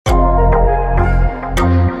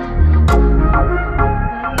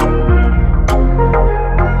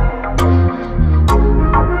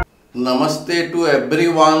Namaste to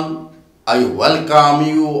everyone. I welcome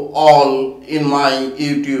you all in my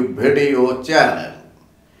YouTube video channel.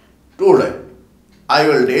 Today I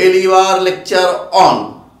will deliver lecture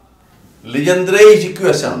on Legendre's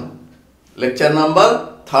equation, lecture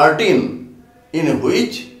number 13, in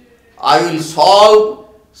which I will solve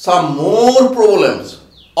some more problems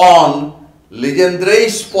on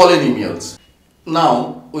Legendre's polynomials.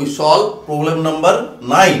 Now we solve problem number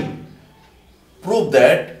 9. Prove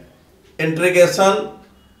that integration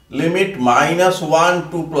limit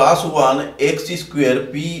 -1 to +1 x square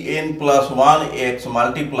pn plus 1 x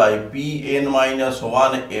multiply pn minus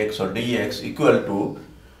 1 x dx equal to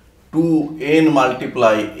 2n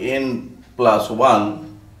multiply n plus 1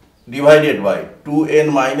 divided by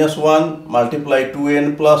 2n minus 1 multiply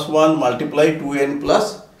 2n plus 1 multiply 2n plus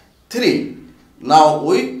 3. Now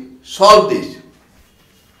we solve this.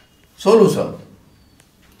 Solution.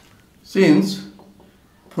 Since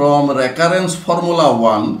from recurrence formula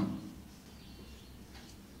 1,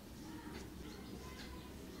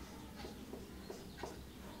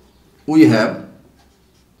 we have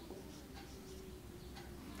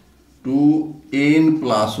 2n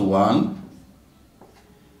plus 1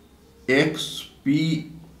 x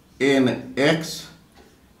pn x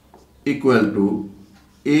equal to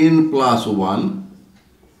n plus 1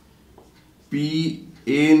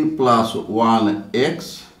 pn plus 1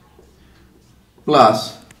 x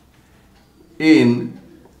plus n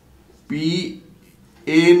p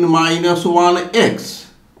n minus 1 x.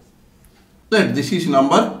 Let this is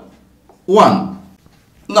number 1.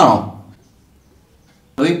 Now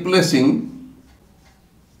replacing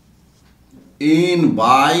n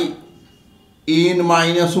by n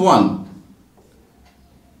minus 1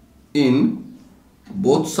 in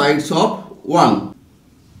both sides of 1,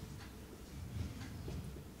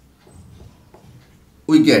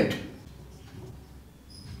 we get,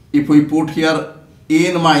 if we put here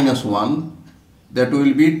n minus 1, that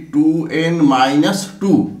will be 2n minus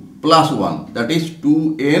 2 plus 1, that is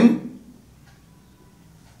 2n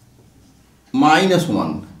minus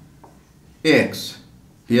 1 x.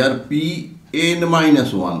 Here pn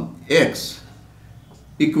minus 1 x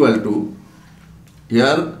equal to,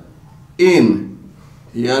 here n,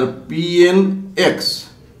 here pn x,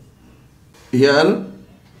 here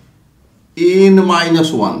n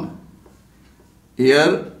minus 1,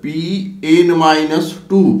 here pn minus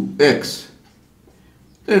 2x.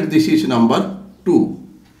 Let this is number 2.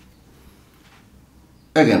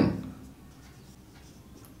 Again,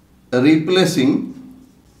 replacing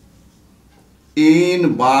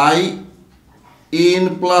n by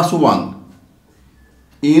n plus 1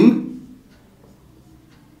 in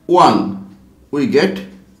 1, we get,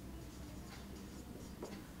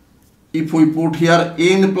 if we put here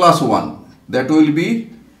n plus 1, that will be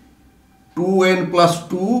 2n plus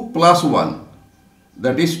 2 plus 1,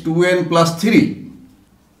 that is 2n plus 3.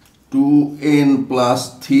 2n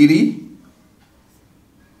plus 3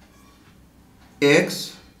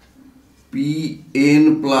 x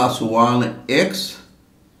pn plus 1 x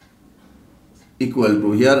equal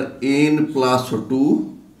to, here n plus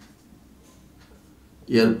 2,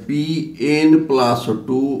 here pn plus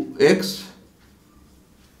 2x,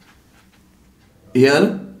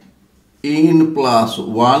 here n plus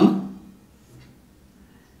 1,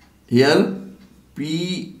 here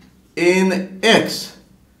pnx.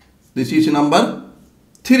 This is number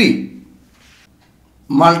 3.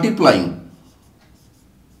 Multiplying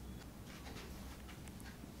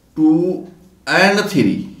 2 and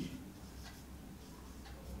 3,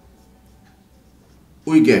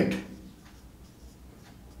 we get,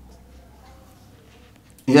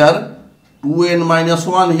 here 2n minus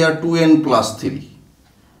 1, here 2n plus 3.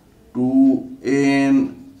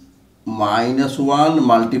 2n minus 1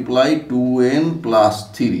 multiply 2n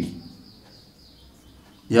plus 3.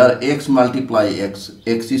 Here x multiply x,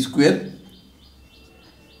 x square,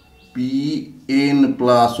 pn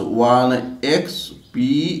plus 1 x,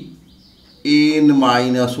 pn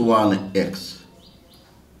minus 1 x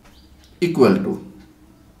equal to,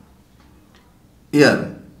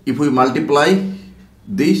 here if we multiply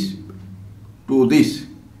this to this,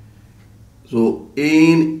 so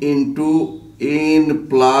n into n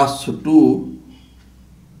plus 2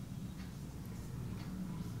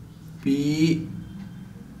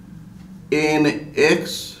 pnx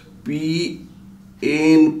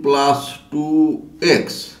pn plus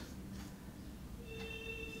 2x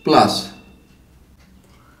plus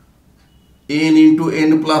n into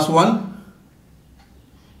n plus 1,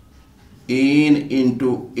 n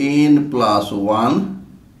into n plus 1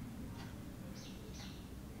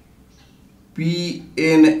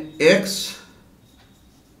 pnx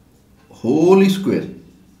whole square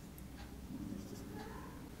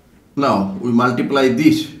Now we multiply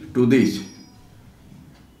this to this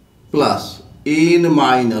plus n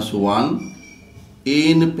minus 1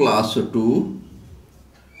 n plus 2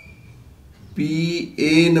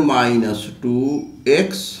 Pn minus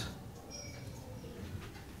 2x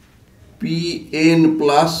Pn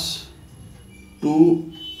plus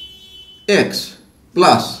 2x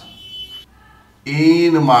plus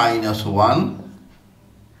n minus 1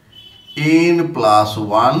 n plus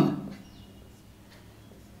 1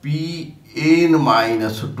 Pn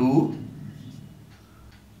minus 2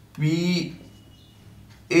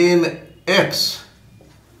 Pnx,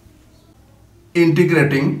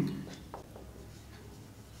 integrating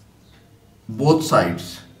both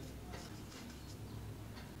sides,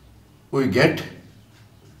 we get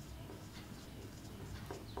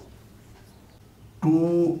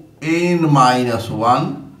 2n minus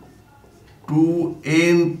 1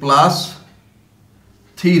 2n plus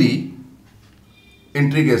 3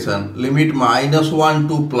 integration limit minus 1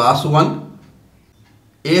 to plus 1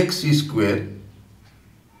 x square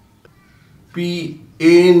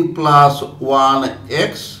Pn plus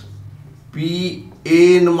 1x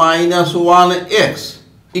Pn minus 1x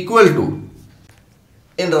equal to,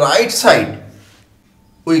 in the right side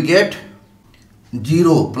we get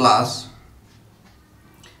 0 plus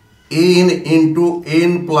n into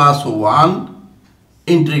n plus 1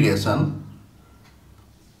 integration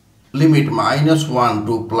limit minus 1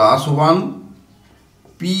 to plus 1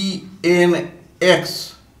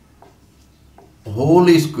 Pnx whole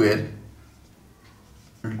square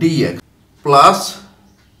dx plus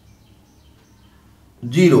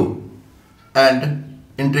 0 and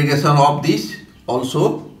integration of this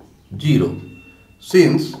also 0,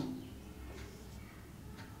 since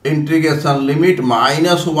integration limit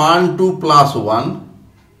minus 1 to plus 1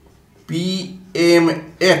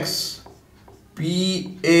 Pmx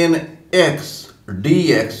Pnx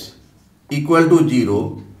dx equal to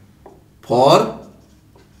 0 for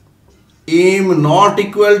m not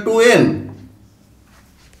equal to n.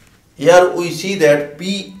 Here we see that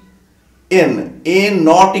n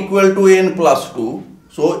not equal to n plus 2,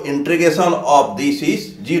 so integration of this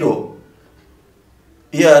is 0.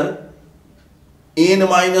 Here n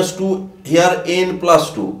minus 2, here n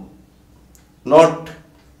plus 2, not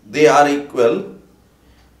they are equal,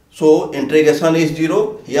 so integration is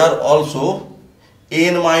 0. Here also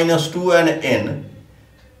n minus 2 and n,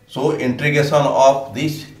 so integration of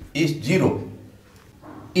this is 0,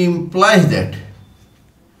 implies that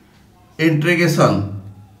integration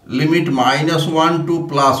limit minus 1 to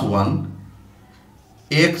plus 1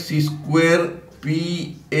 x square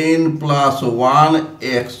Pn plus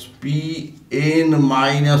 1x Pn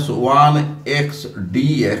minus 1x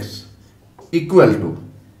dx equal to,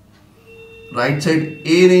 right side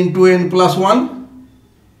n into n plus 1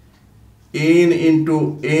 n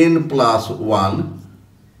into n plus 1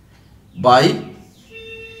 by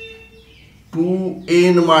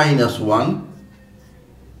 2n minus 1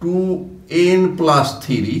 2n plus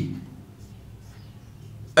 3,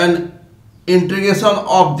 and integration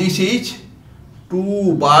of this is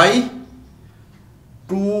 2 by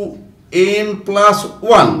 2n plus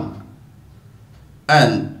 1,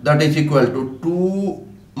 and that is equal to 2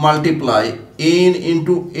 multiply n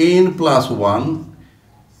into n plus 1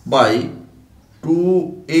 by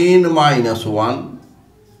 2n minus 1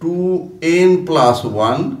 2n plus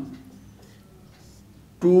 1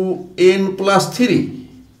 2n plus 3,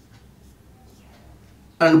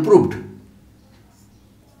 and proved.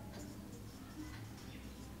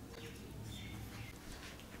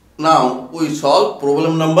 Now we solve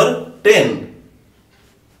problem number 10.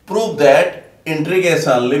 Prove that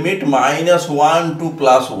integration limit minus 1 to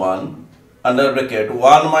plus 1 under bracket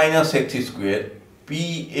 1 minus x square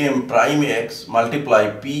Pm prime x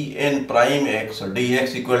multiply Pn prime x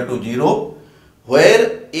dx equal to 0,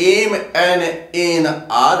 where m and n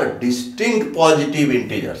are distinct positive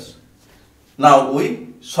integers. Now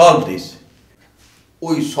we solve this.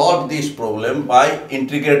 We solve this problem by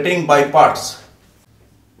integrating by parts.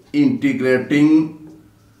 Integrating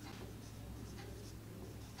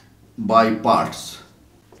by parts,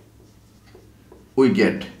 we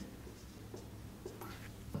get,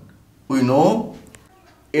 we know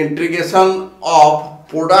integration of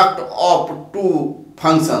product of two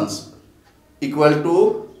functions equal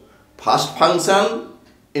to first function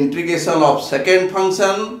integration of second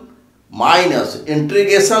function minus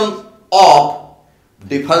integration of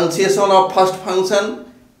differentiation of first function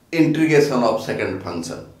integration of second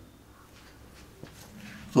function.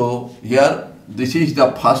 So here this is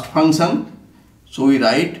the first function, so we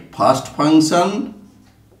write first function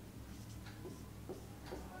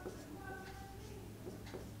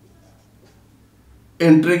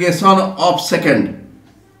integration of second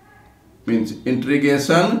means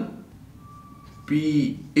integration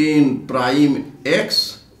Pn prime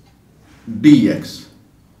x dx.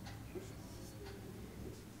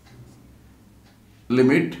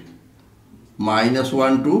 Limit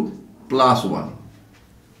 -1 to +1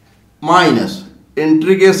 minus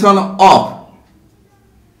integration of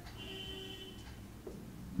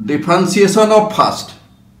differentiation of first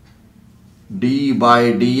d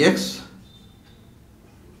by dx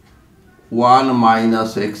 1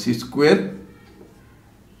 minus x square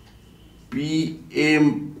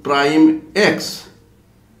Pm prime x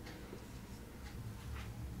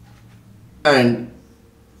and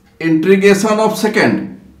integration of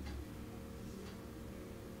second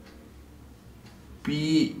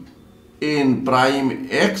Pn prime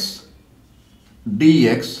x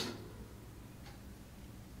dx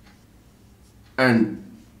and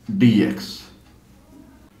dx.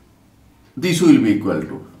 This will be equal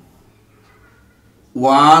to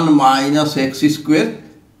 1 minus x square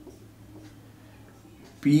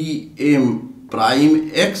Pm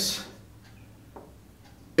prime x.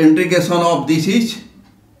 Integration of this is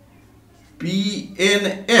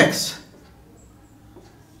Pn x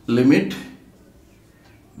limit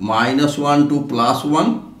 -1 to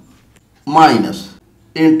 +1 minus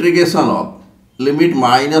integration of limit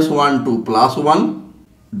 -1 to +1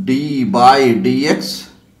 d by dx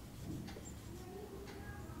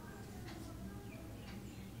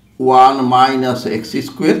 1 minus x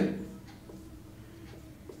square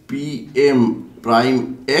Pm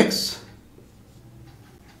prime x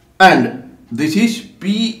and this is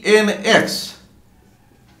Pn x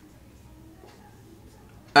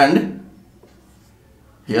and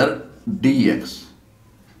here dx.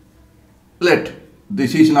 Let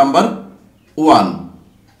this is number 1.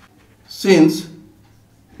 Since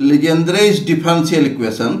Legendre's differential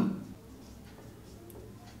equation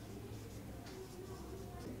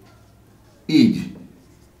is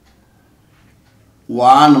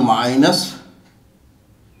 1 minus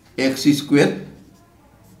x square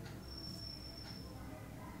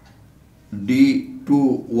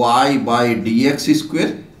d2y by dx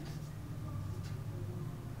square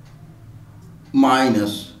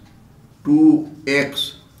minus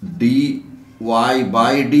 2x dy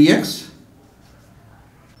by dx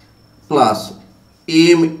plus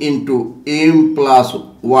m into m plus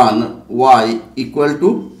 1 y equal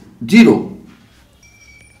to 0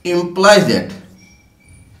 implies that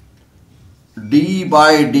d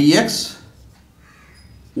by dx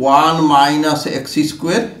 1 minus x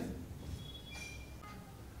square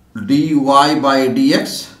dy by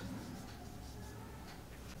dx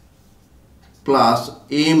plus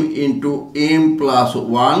m into m plus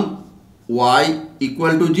 1 y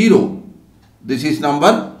equal to 0. This is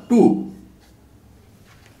number 2.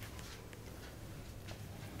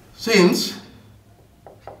 Since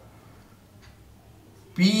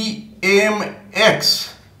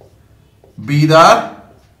Pmx be the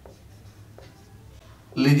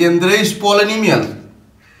Legendre's polynomial,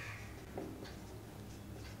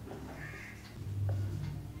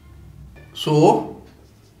 so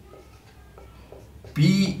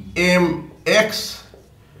Pmx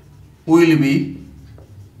will be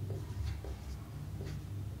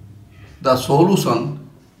the solution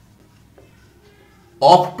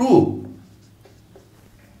of 2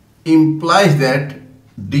 implies that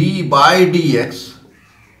d by dx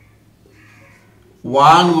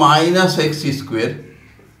 1 minus x square,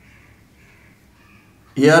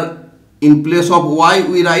 here in place of y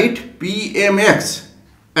we write Pmx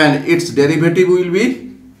and its derivative will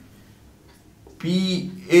be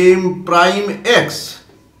Pm prime x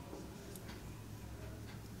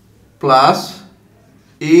plus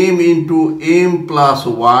m into m plus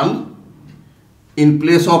 1. In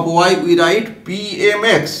place of y we write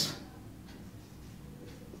Pmx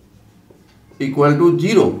equal to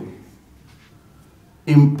 0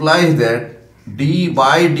 implies that d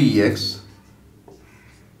by dx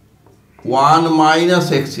 1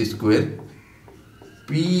 minus x square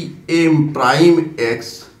Pm prime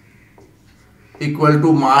x equal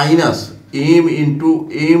to minus m into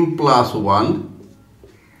m plus 1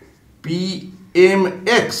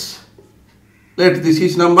 Pmx. Let this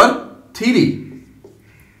is number 3.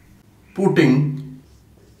 Putting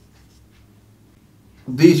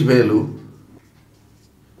this value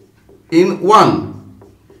in 1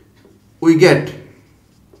 we get,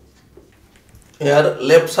 here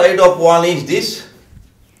left side of 1 is this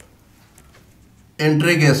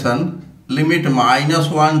integration limit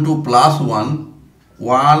 -1 to +1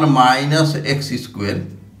 1 minus x square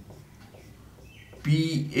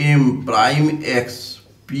Pm prime x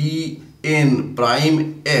Pn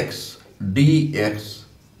prime x dx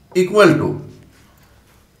equal to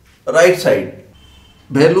right side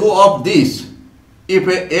value of this. If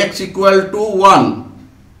x equal to 1,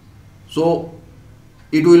 so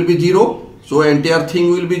it will be 0, so entire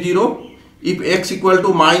thing will be 0. If x equal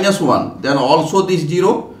to -1, then also this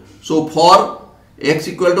 0. So for x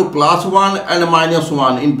equal to +1 and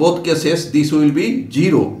 -1, in both cases this will be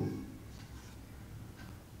 0.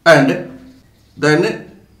 And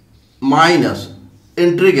then minus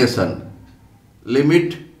integration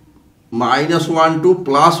limit -1 to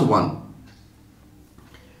 +1.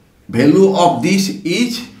 Value of this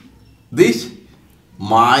is this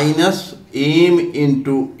minus m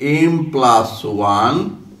into m plus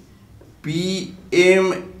 1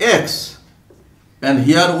 pmx, and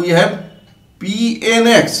here we have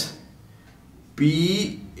pnx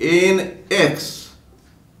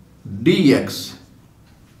dx,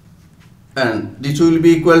 and this will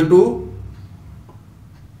be equal to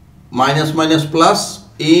minus minus plus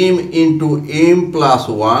m into m plus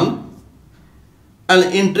 1, and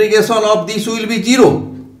integration of this will be 0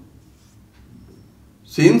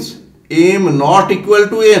 since m not equal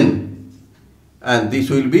to n, and this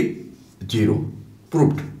will be 0.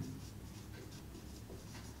 Proved.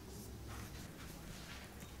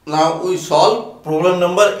 Now we solve problem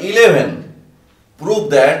number 11. Prove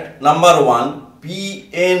that number 1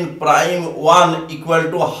 Pn prime 1 equal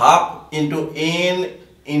to half into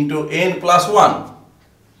n plus 1.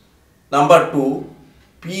 Number 2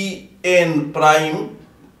 Pn prime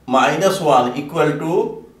minus 1 equal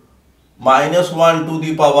to -1 to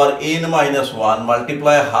the power n minus 1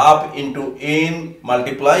 multiply half into n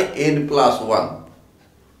multiply n plus 1.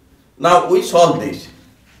 Now we solve this.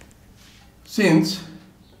 Since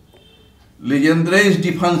Legendre's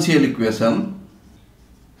differential equation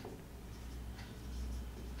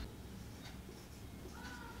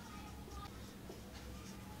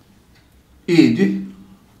is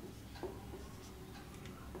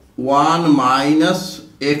 1 minus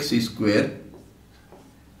x square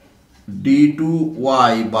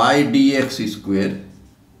d2y by dx square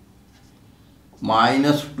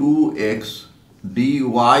minus 2x dy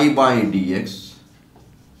by dx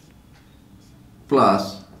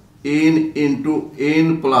plus n into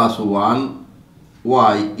n plus 1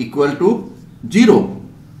 y equal to 0.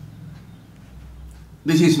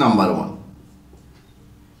 This is number 1.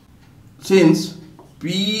 Since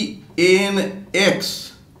Pnx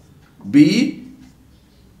be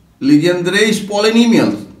Legendre's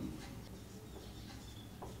polynomials,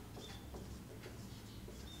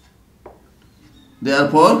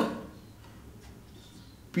 therefore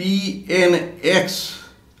Pnx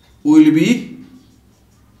will be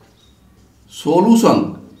solution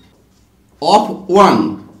of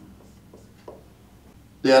 1.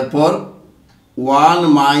 Therefore 1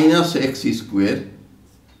 minus x square,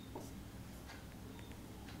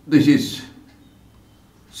 this is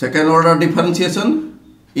second order differentiation.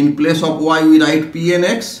 In place of y we write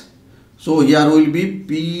Pnx, so here will be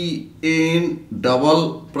Pn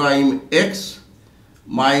double prime x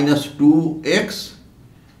minus 2x.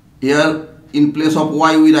 Here in place of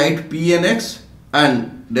y we write Pnx,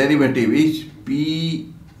 and derivative is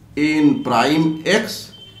Pn prime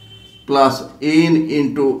x plus n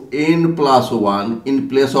into n plus 1 in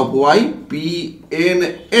place of y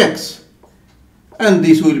Pnx, and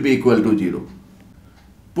this will be equal to 0.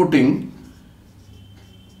 Putting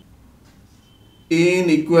n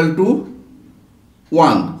equal to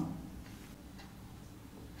 1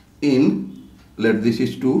 in, let this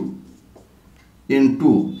is 2, in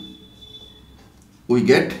 2 we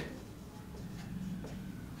get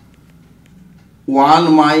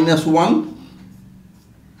 1 minus 1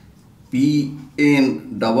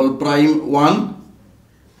 Pn double prime 1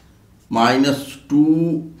 minus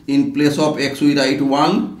 2, in place of x we write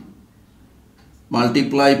 1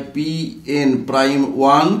 multiply Pn prime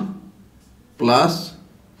 1 plus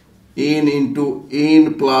n into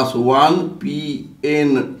n plus 1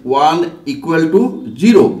 Pn1 equal to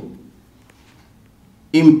 0,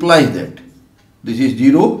 implies that this is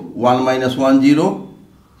 0, 1 minus 1 0.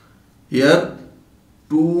 Here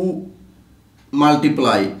 2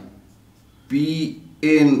 multiply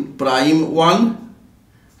Pn prime 1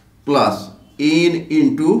 plus n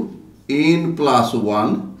into n plus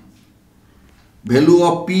 1. Value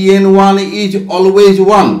of Pn1 is always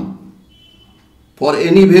 1 for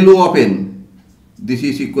any value of n. This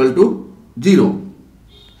is equal to 0.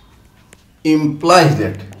 Implies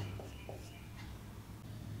that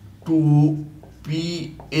 2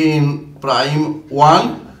 Pn prime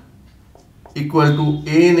 1 equal to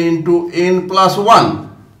n into n plus 1,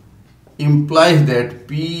 implies that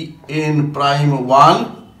Pn prime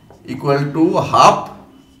 1 equal to half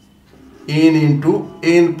n into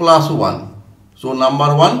n plus 1. So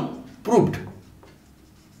number 1 proved.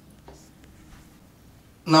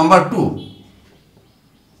 Number 2,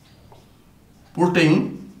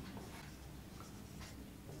 putting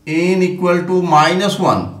n equal to minus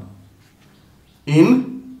 1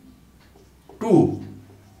 in 2,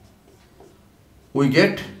 we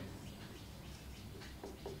get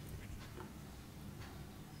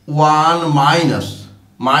 1 minus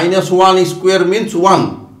 1 square means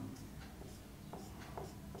 1.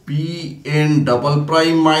 Pn double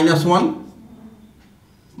prime minus 1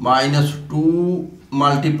 minus 2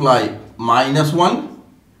 multiply minus 1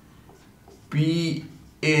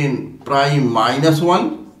 Pn prime minus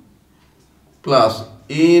 1 plus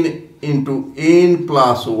n into n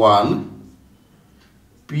plus 1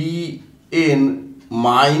 Pn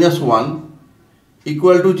minus 1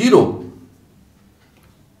 equal to 0.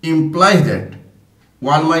 Implies that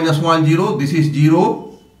 1 minus 1 0, this is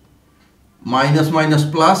 0, minus minus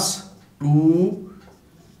plus 2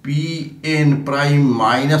 Pn prime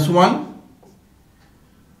minus 1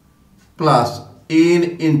 plus n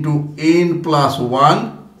into n plus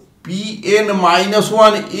 1, Pn minus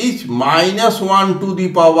 1 is minus 1 to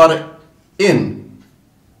the power n.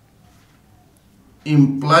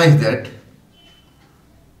 Implies that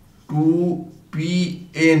 2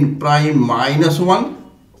 Pn prime minus 1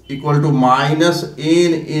 equal to minus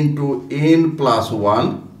n into n plus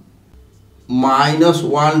 1 minus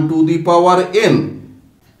 1 to the power n.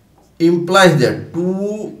 Implies that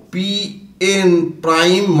 2 Pn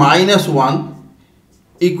prime minus 1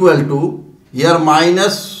 equal to, here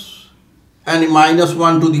minus and minus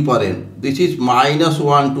 1 to the power n. This is minus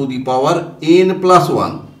 1 to the power n plus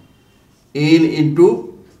 1. N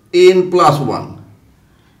into n plus 1.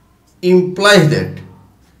 Implies that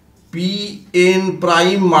Pn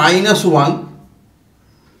prime minus 1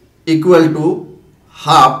 equal to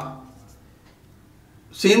half.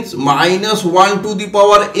 Since minus 1 to the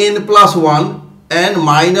power n plus 1 and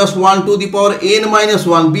minus 1 to the power n minus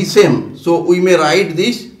 1 be same, so we may write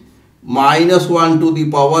this minus 1 to the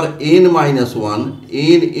power n minus 1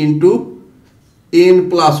 n into n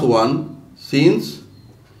plus 1, since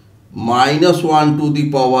minus 1 to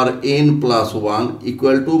the power n plus 1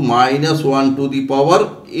 equal to minus 1 to the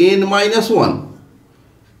power n minus 1,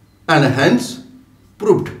 and hence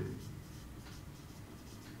proved.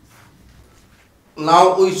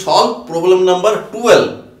 Now we solve problem number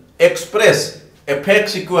 12. Express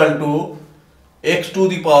fx equal to x to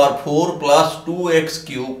the power 4 plus 2x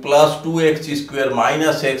cube plus 2x square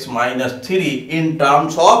minus x minus 3 in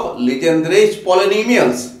terms of Legendre's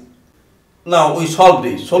polynomials. Now we solve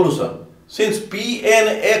the solution. Since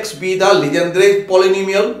Pnx be the Legendre's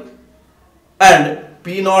polynomial and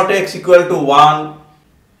P0x equal to 1,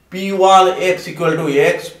 P1x equal to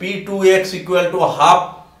x, P2x equal to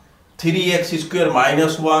half 3x square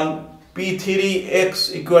minus 1,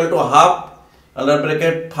 P3x equal to half under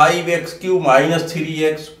bracket 5x cube minus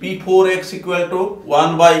 3x, P4x equal to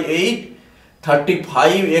 1 by 8,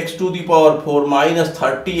 35x to the power 4 minus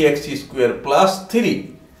 30x square plus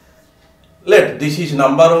 3. Let this is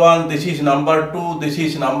number 1, this is number 2, this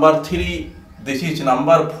is number 3, this is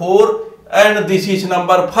number 4 and this is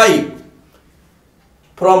number 5.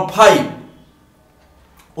 From 5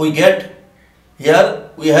 we get, here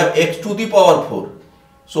we have x to the power 4.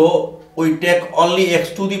 So we take only x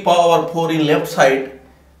to the power 4 in left side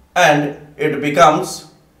and it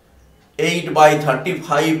becomes 8 by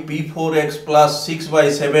 35 P4x plus 6 by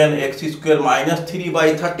 7 x square minus 3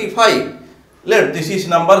 by 35. Let this is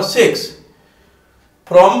number 6.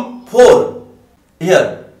 From 4,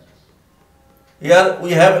 here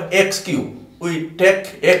we have x cube. We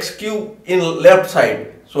take x cube in left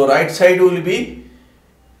side. So right side will be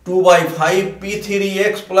 2 by 5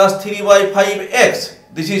 P3x plus 3 by 5x.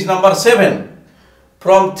 This is number 7.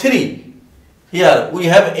 From 3, here we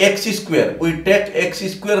have x square. We take x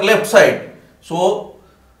square left side. So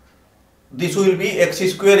this will be x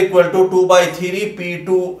square equal to 2 by 3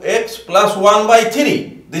 P2x plus 1 by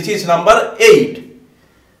 3. This is number 8.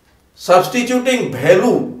 Substituting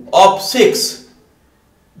value of 6,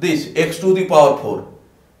 this x to the power 4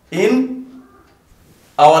 in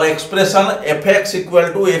our expression fx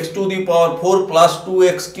equal to x to the power 4 plus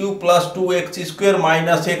 2x cube plus 2x square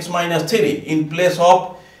minus x minus 3. In place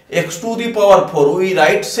of x to the power 4 we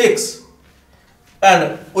write 6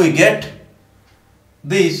 and we get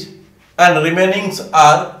this, and remainings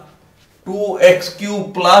are 2x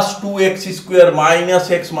cube plus 2x square minus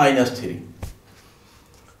x minus 3.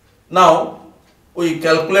 Now we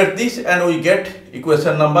calculate this and we get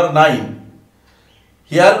equation number 9.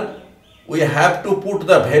 Here we have to put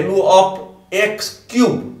the value of x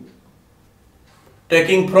cube.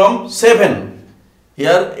 taking from 7.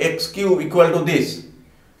 Here x cube equal to this.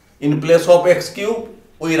 In place of x cube,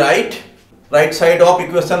 we write right side of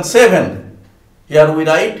equation 7. Here we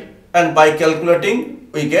write, and by calculating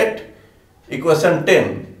we get equation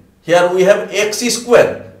 10. Here we have x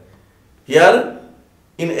square. Here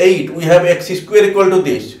in 8 we have x square equal to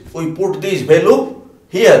this. We put this value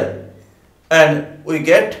here and we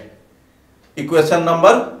get equation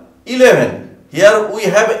number 11. Here we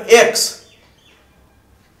have x.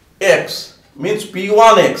 X means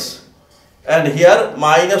P1x, and here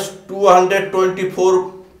minus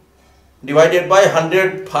 224 divided by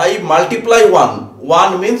 105 multiply 1.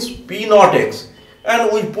 1 means P0 x,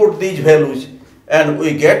 and we put these values and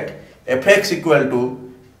we get fx equal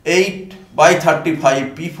to 8 by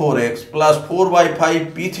 35 P4x plus 4 by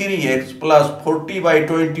 5 P3x plus 40 by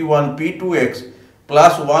 21 P2x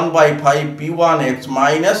plus 1 by 5 P1x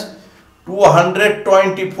minus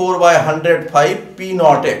 224 by 105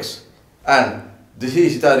 P0x, and this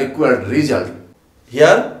is the required result.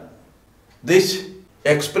 Here this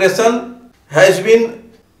expression has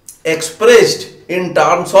been expressed in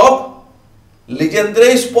terms of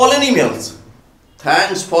Legendre's polynomials.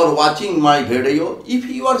 Thanks for watching my video. If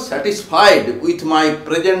you are satisfied with my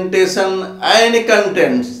presentation and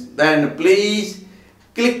contents, then please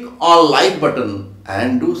click on like button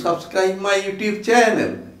and do subscribe my YouTube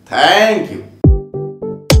channel. Thank you.